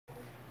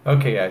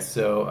Okay, guys,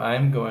 so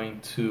I'm going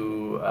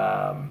to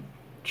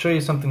show you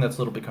something that's a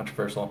little bit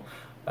controversial.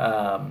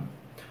 Um,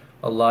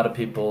 a lot of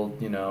people,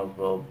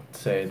 will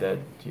say that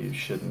you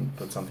shouldn't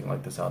put something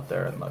like this out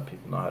there and let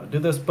people know how to do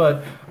this,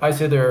 but I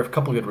say there are a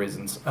couple good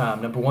reasons.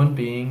 Number one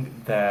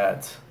being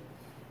that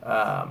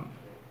um,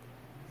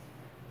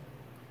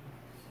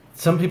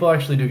 some people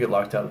actually do get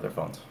locked out of their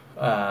phones.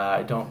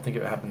 I don't think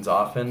it happens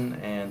often,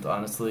 and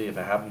honestly, if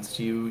it happens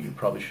to you, you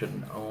probably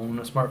shouldn't own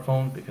a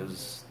smartphone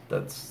because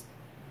that's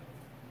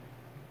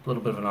a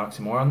little bit of an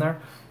oxymoron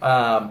there,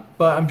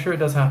 but I'm sure it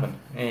does happen,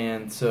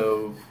 and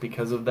so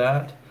because of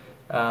that,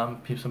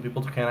 some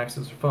people can't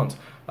access their phones.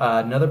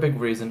 Another big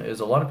reason is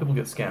a lot of people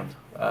get scammed.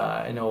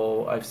 I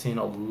know I've seen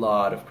a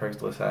lot of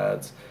Craigslist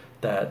ads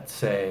that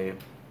say,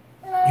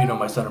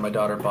 my son or my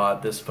daughter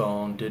bought this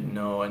phone, didn't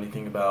know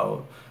anything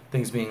about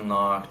things being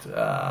locked.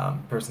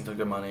 Person took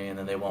their money and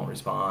then they won't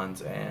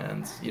respond,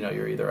 and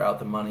you're either out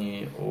the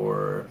money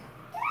or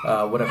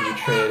whatever you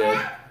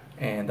traded,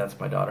 and that's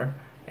my daughter.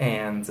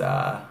 And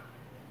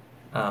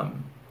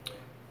um,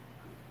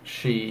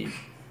 she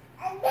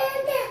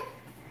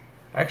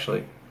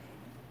actually,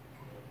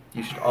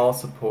 you should all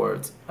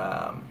support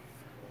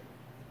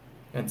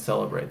and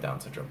celebrate Down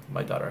syndrome.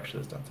 My daughter actually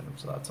has Down syndrome,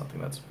 so that's something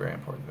that's very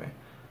important to me.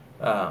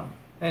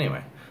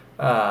 Anyway,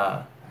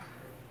 uh,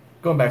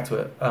 going back to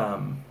it,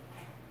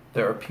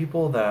 there are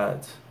people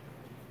that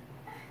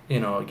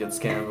get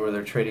scammed where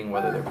they're trading,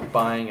 whether they're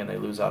buying and they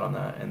lose out on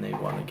that and they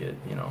want to get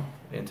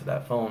into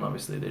that phone.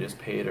 Obviously they just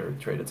paid or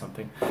traded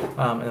something.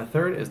 And the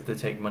third is to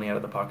take money out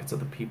of the pockets of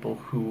the people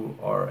who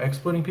are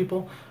exploiting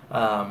people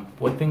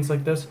with things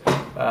like this,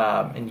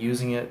 and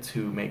using it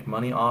to make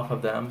money off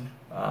of them,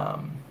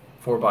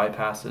 for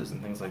bypasses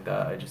and things like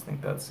that. I just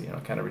think that's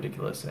kind of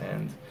ridiculous.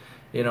 And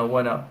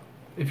why not,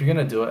 if you're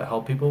gonna do it,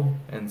 help people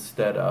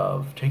instead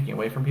of taking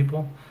away from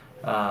people.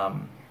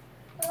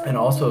 And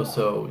also,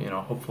 so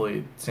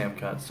hopefully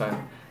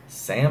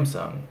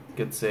Samsung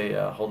gets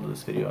a hold of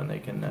this video and they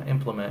can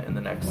implement in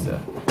the next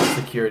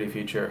security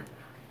feature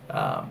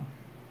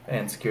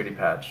and security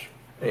patch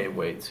a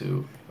way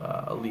to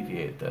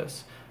alleviate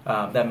this.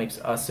 That makes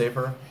us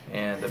safer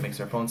and that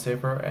makes our phones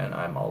safer, and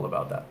I'm all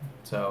about that.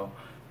 So,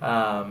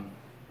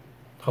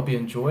 hope you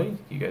enjoy.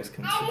 You guys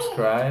can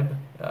subscribe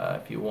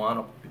if you want.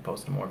 I'll be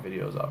posting more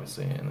videos,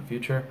 obviously, in the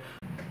future.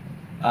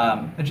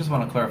 I just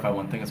want to clarify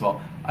one thing as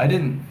well. I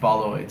didn't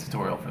follow a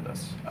tutorial for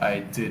this. I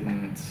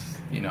didn't,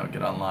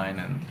 get online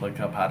and look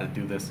up how to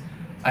do this.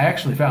 I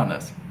actually found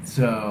this.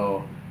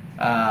 So,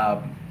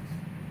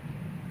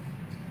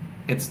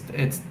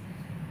 it's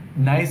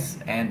nice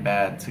and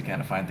bad to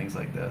kind of find things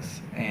like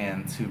this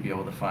and to be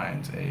able to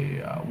find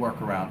a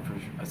workaround for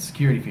a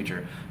security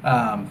feature,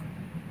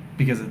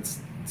 because it's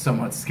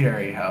somewhat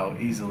scary how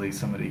easily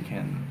somebody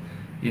can,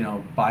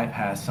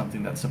 bypass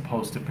something that's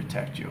supposed to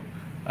protect you.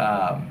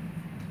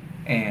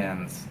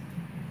 And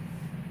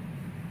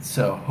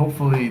so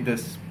hopefully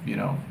this,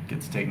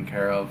 gets taken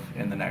care of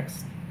in the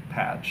next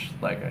patch,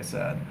 like I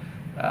said.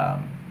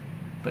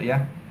 But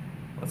yeah,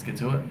 let's get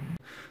to it.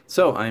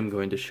 So I'm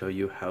going to show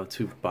you how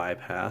to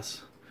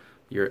bypass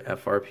your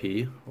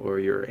FRP or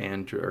your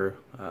Android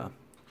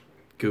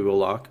Google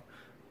lock,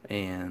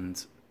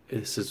 and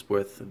this is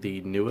with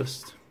the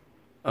newest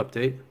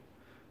update.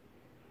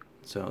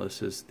 So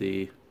this is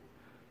the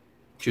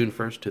June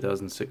 1st,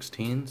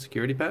 2016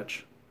 security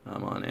patch.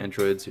 On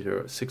Android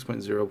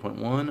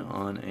 6.0.1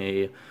 on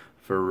a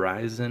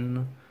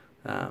Verizon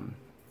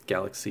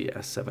Galaxy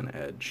S7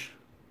 Edge.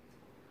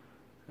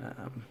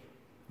 And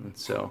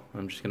so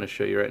I'm just going to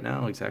show you right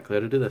now exactly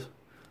how to do this.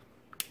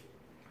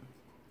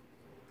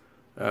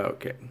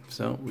 Okay,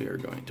 so we are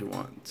going to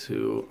want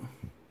to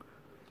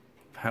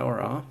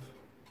power off.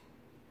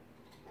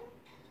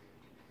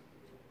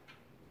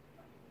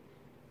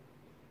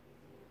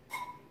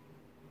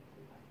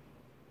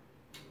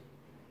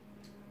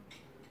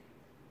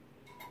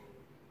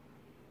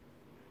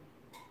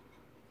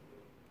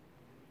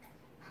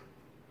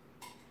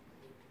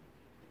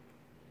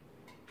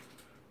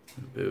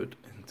 Boot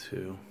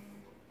into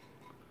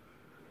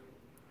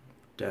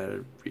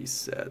data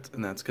reset,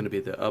 and that's going to be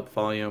the up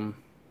volume,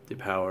 the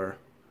power,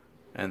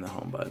 and the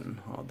home button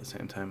all at the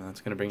same time, and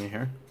that's going to bring you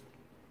here.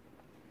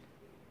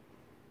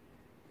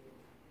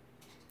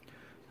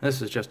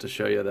 This is just to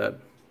show you that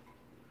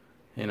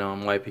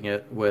I'm wiping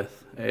it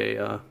with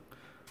a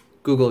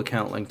Google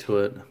account linked to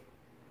it.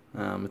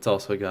 It's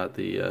also got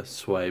the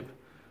swipe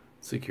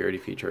security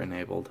feature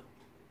enabled.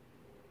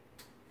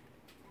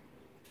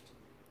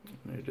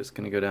 You're just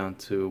going to go down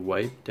to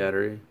wipe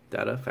data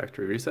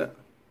factory reset.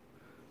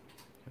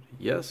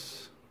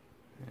 Yes,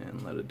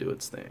 and let it do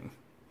its thing.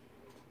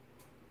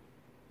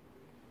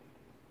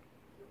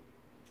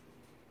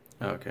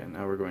 Okay,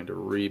 now we're going to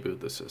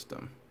reboot the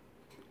system.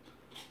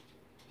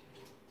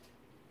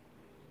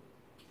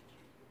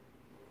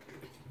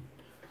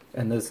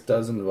 And this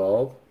does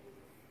involve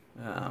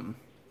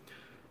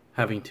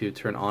having to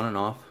turn on and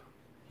off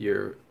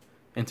your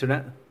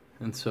internet,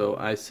 and so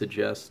I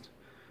suggest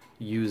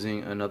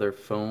using another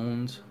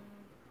phone's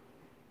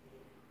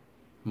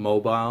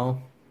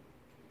mobile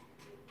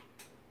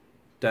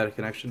data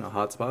connection, a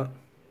hotspot.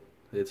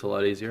 It's a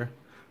lot easier.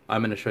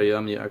 I'm going to show you,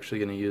 I'm actually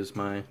going to use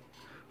my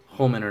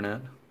home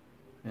internet,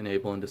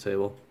 enable and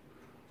disable.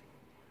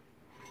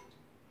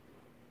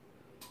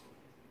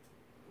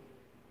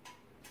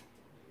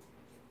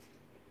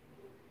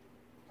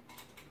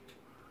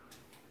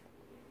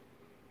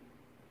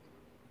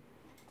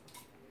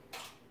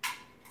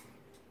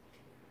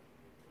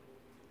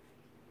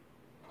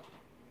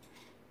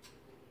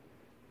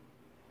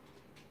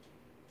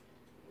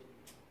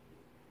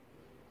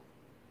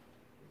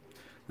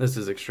 This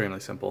is extremely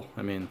simple.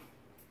 I mean,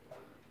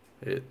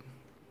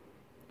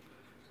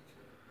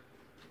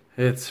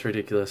 it's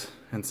ridiculous,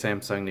 and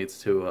Samsung needs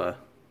to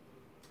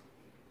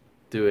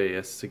do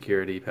a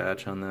security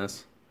patch on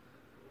this.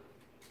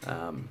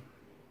 I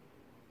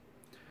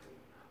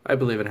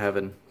believe in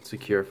having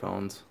secure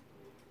phones.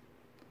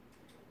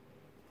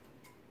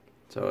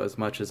 So as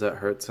much as that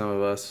hurts some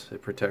of us,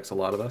 it protects a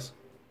lot of us.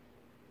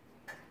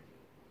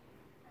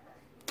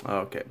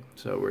 Okay,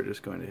 so we're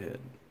just going to hit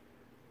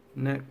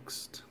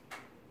next.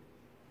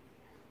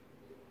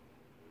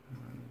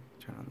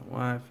 Turn on the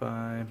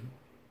Wi-Fi.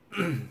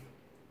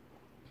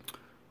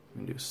 We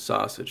can do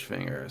sausage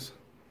fingers.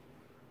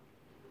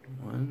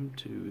 1,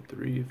 2,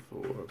 3,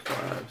 4,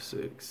 5,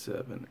 6,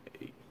 7,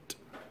 8.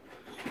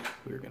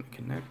 We're going to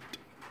connect.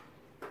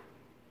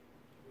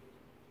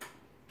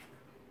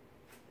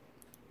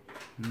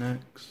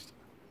 Next.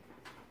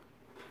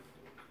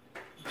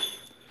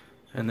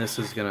 And this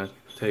is going to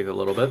take a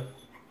little bit.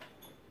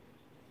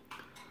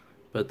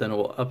 But then it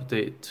will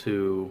update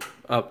to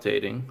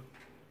updating.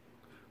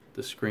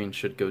 The screen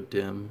should go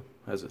dim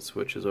as it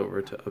switches over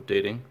to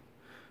updating.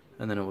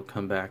 And then it will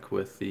come back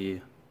with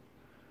the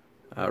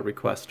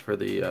request for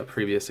the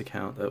previous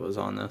account that was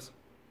on this,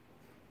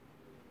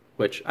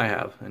 which I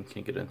have and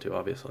can get into,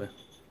 obviously.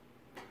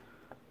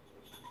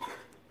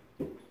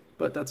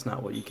 But that's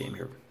not what you came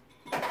here.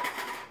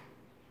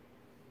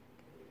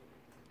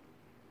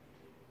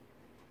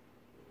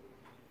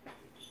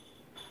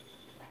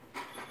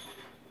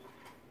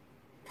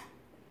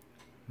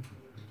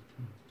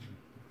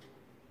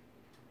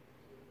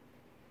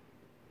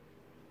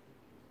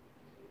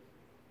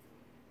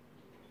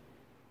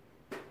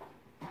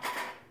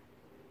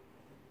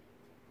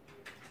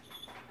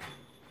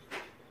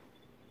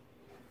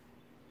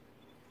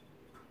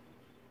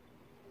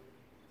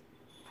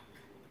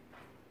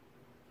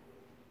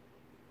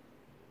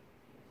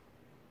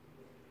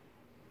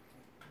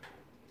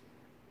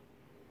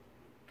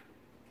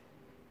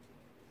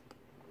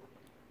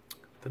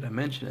 Did I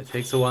mention it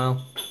takes a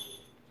while?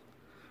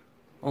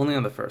 Only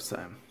on the first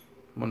time.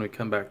 When we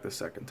come back the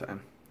second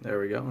time.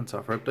 There we go, on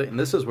software update. And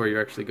this is where you're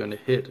actually going to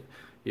hit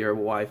your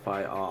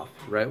Wi-Fi off,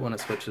 right when it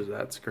switches to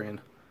that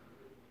screen.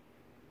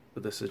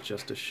 But this is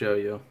just to show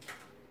you.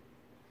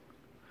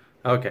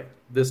 Okay,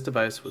 this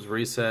device was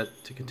reset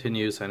to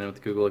continue signing in with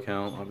the Google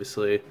account.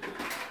 Obviously,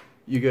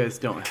 you guys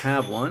don't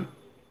have one.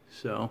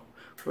 So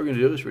what we're going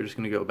to do is we're just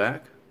going to go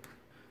back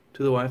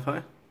to the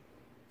Wi-Fi.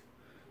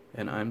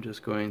 And I'm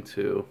just going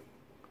to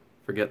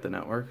forget the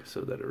network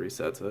so that it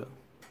resets it.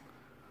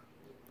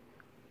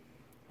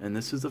 And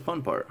this is the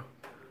fun part.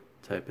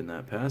 Type in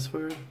that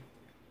password.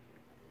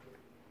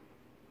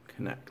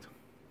 Connect.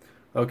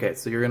 Okay,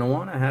 so you're going to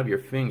want to have your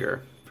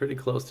finger pretty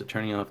close to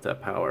turning off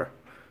that power.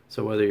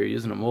 So whether you're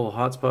using a mobile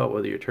hotspot,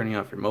 whether you're turning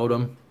off your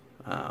modem,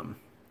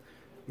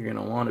 you're going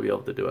to want to be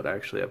able to do it. I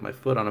actually have my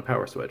foot on a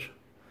power switch.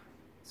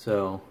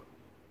 So,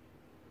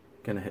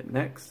 going to hit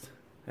next.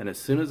 And as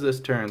soon as this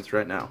turns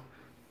right now,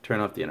 turn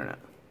off the internet.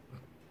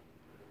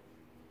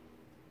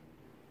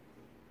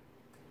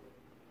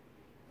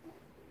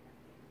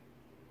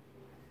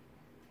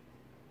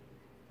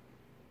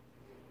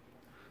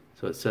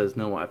 So it says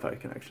no Wi-Fi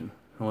connection.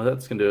 And what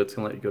that's going to do, it's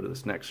going to let you go to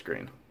this next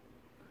screen.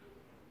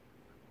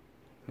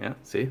 Yeah,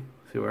 see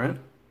we're in?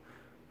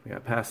 We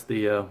got past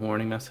the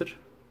warning message.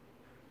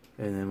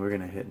 And then we're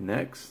going to hit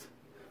next.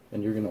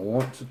 And you're going to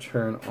want to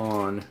turn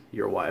on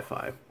your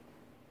Wi-Fi.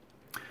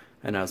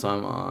 And as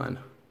I'm on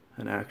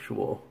an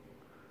actual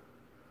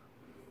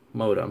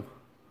modem,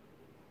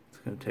 it's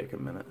going to take a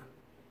minute.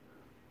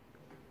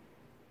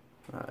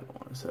 I don't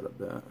want to set up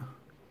that.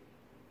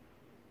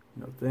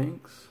 No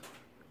thanks.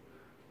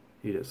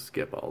 You just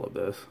skip all of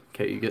this.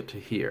 Okay, you get to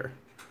here.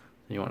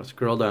 And you want to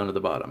scroll down to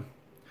the bottom.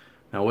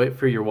 Now wait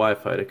for your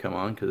Wi-Fi to come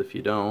on, because if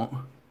you don't,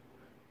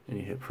 and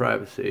you hit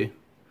privacy,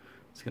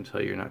 it's going to tell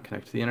you you're not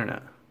connected to the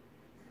internet.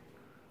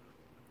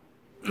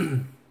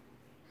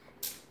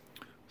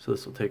 So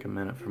this will take a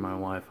minute for my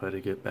Wi-Fi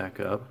to get back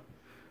up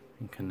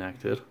and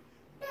connected.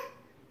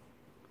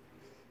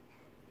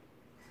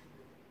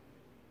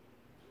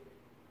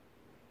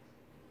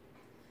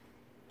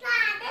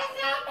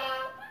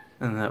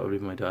 And that would be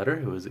my daughter,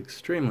 who is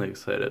extremely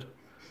excited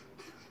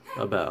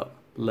about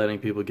letting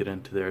people get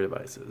into their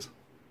devices.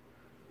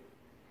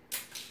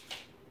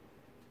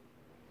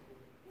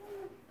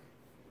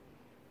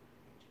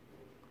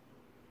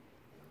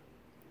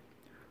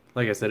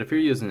 Like I said, if you're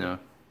using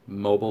a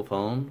mobile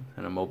phone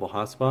and a mobile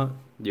hotspot,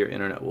 your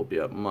internet will be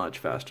up much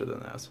faster than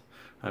this.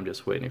 I'm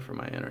just waiting for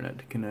my internet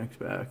to connect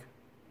back.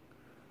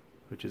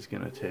 which is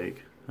going to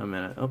take a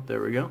minute. Oh,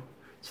 there we go.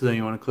 So then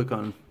you want to click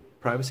on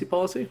privacy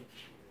policy.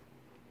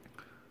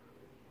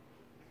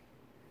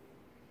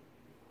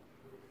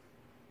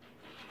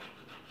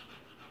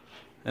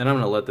 And I'm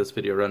going to let this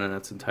video run in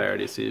its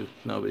entirety so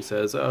nobody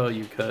says, oh,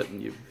 you cut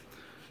and you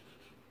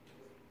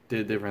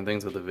did different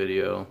things with the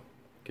video.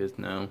 Because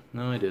no,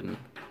 I didn't.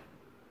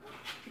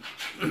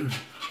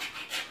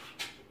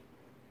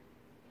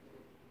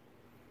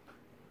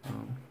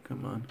 Oh,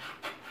 come on.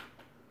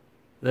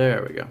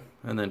 There we go.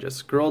 And then just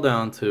scroll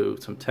down to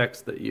some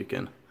text that you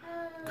can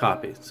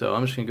copy. So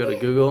I'm just going to go to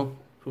Google,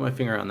 put my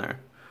finger on there,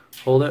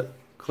 hold it,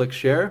 click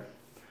share.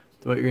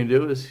 So what you're going to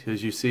do is,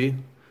 as you see,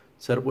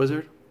 Setup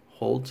Wizard,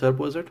 hold Setup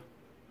Wizard,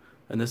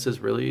 and this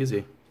is really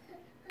easy.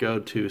 Go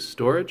to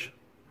Storage,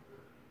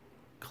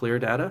 Clear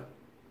Data,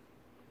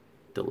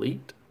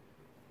 Delete,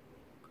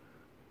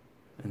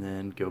 and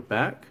then go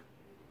back,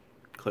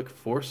 click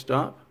Force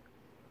Stop,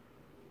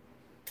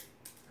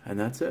 and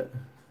that's it.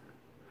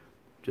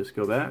 Just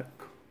go back,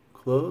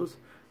 close,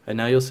 and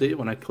now you'll see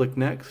when I click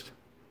Next,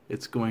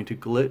 it's going to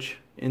glitch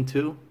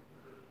into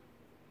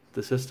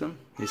the system.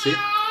 You see?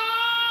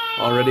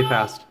 Already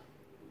passed.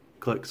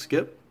 Click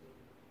Skip.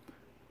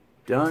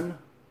 Done.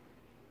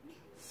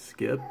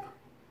 Skip.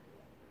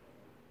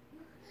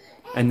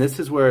 And this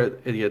is where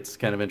it gets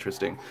kind of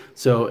interesting.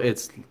 So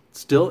it's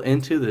still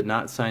into the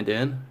not signed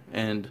in,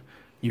 and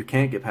you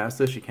can't get past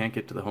this. You can't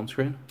get to the home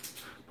screen.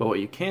 But what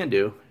you can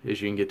do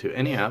is you can get to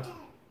any app.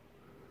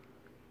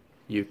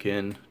 You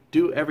can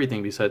do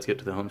everything besides get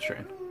to the home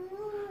screen.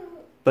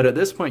 But at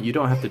this point, you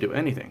don't have to do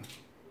anything.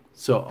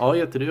 So all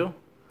you have to do,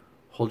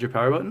 hold your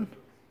power button,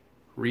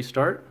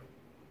 restart,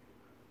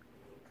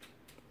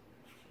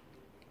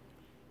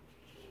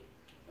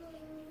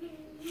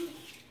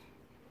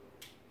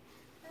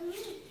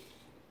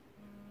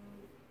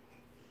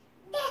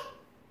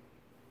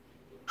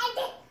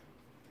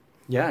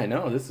 yeah, I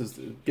know, this is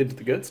get to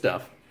the good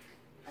stuff.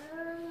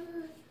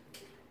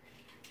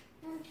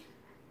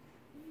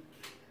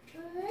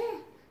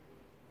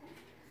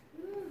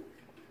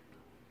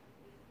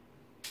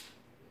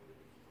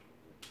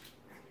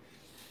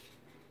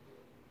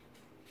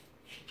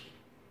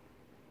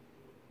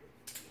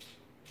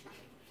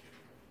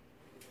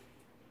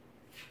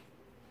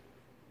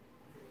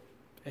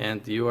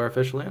 And you are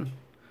officially in.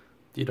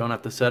 You don't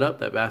have to set up.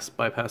 That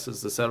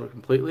bypasses the setup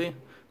completely.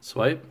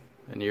 Swipe,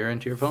 and you're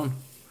into your phone.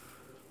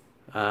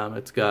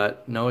 It's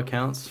got no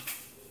accounts.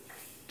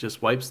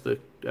 Just wipes the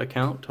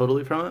account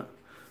totally from it.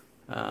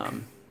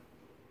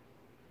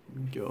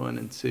 Go in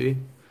and see.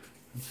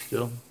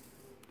 Still.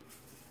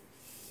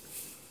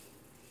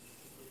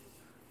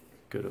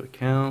 Go to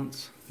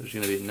accounts. There's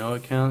going to be no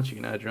accounts. You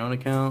can add your own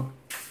account.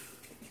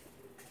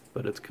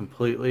 But it's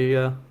completely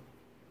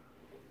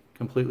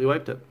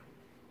wiped it.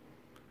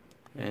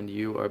 And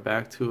you are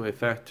back to a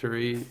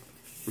factory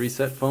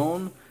reset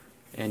phone,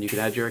 and you can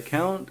add your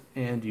account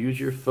and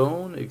use your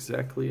phone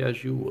exactly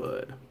as you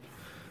would.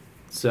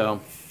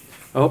 So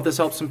I hope this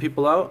helps some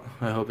people out.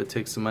 I hope it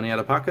takes some money out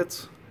of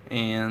pockets,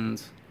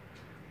 and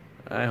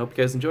I hope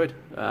you guys enjoyed.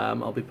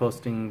 I'll be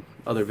posting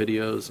other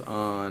videos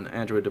on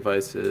Android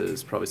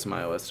devices, probably some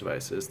iOS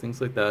devices, things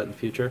like that in the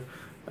future.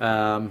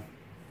 But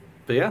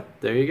yeah,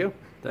 there you go.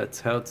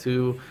 That's how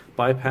to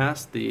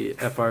bypass the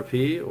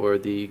FRP or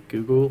the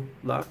Google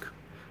lock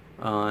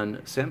on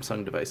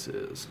Samsung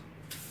devices.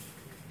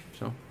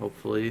 So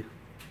hopefully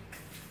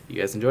you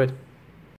guys enjoyed.